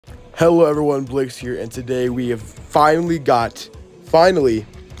Hello everyone, BliX here, and today we have finally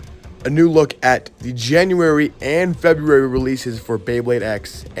a new look at the January and February releases for Beyblade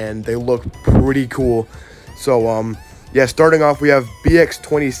X, and they look pretty cool. So yeah, starting off we have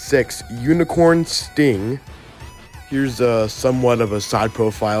BX26 UnicornSting. Here's somewhat of a side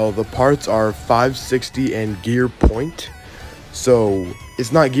profile. The parts are 560 and gear point. So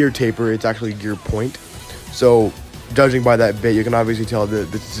it's not gear taper, it's actually gear point. So judging by that bit, you can obviously tell that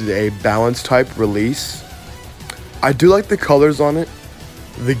this is a balance type release. I do like the colors on it.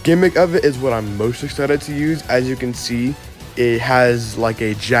 The gimmick of it is what I'm most excited to use. As you can see, it has like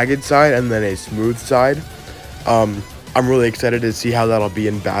a jagged side and then a smooth side. I'm really excited to see how that'll be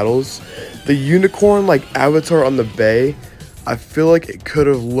in battles. The unicorn like avatar on the bay, I feel like it could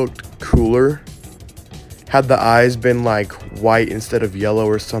have looked cooler had the eyes been like white instead of yellow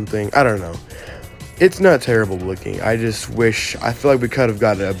or something. I don't know. It's not terrible looking. I feel like we could have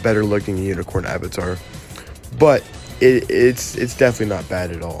gotten a better looking unicorn avatar. But it's definitely not bad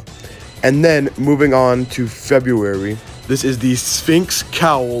at all. And then moving on to February, this is the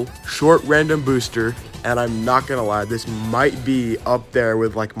SphinxCowl short random booster. And I'm not gonna lie, this might be up there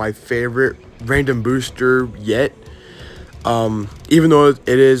with like my favorite random booster yet. Even though it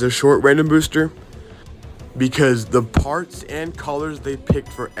is a short random booster, because the parts and colors they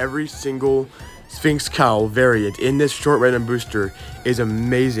picked for every single SphinxCowl variant in this short random booster is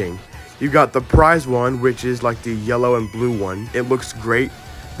amazing. You got the prize one, which is like the yellow and blue one. It looks great.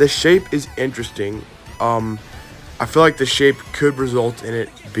 The shape is interesting. I feel like the shape could result in it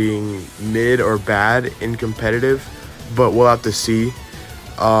being mid or bad in competitive, but we'll have to see.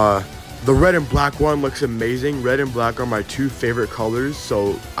 The red and black one looks amazing. Red and black are my two favorite colors,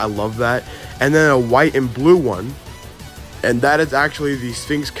 so I love that. And then a white and blue one, and that is actually the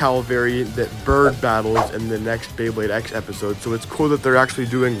SphinxCowl variant that Bird battles in the next Beyblade X episode. So it's cool that they're actually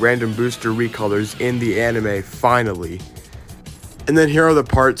doing random booster recolors in the anime, finally. And then here are the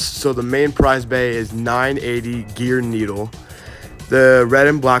parts. So the main prize bay is 980 gear needle. The red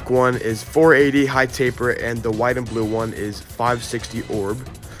and black one is 480 high taper, and the white and blue one is 560 orb.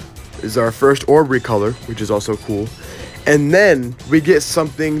 This is our first orb recolor, which is also cool. And then we get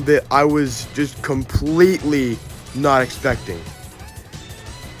something that I was just completely not expecting.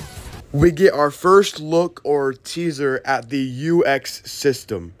 We get our first look or teaser at the UX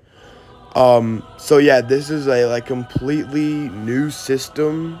system. So yeah, this is a like completely new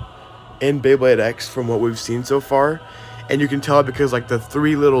system in Beyblade X from what we've seen so far. And you can tell because like the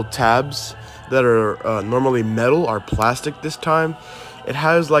three little tabs that are normally metal are plastic this time. It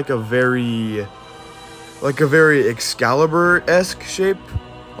has like a very Excalibur-esque shape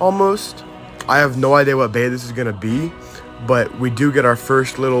almost. I have no idea what bay this is gonna be, but we do get our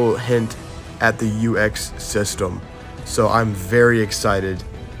first little hint at the UX system. So I'm very excited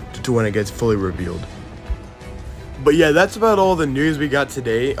to when it gets fully revealed. But yeah, that's about all the news we got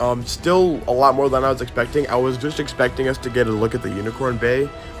today. Still a lot more than I was expecting. I was just expecting us to get a look at the unicorn bay,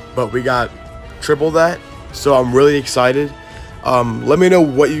 but we got triple that. So I'm really excited. Let me know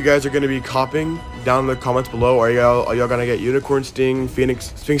what you guys are going to be copying down in the comments below. Are y'all gonna get UnicornSting,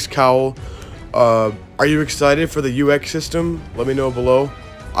 SphinxCowl? Are you excited for the UX system? Let me know below.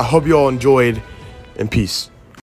 I hope you all enjoyed, and peace.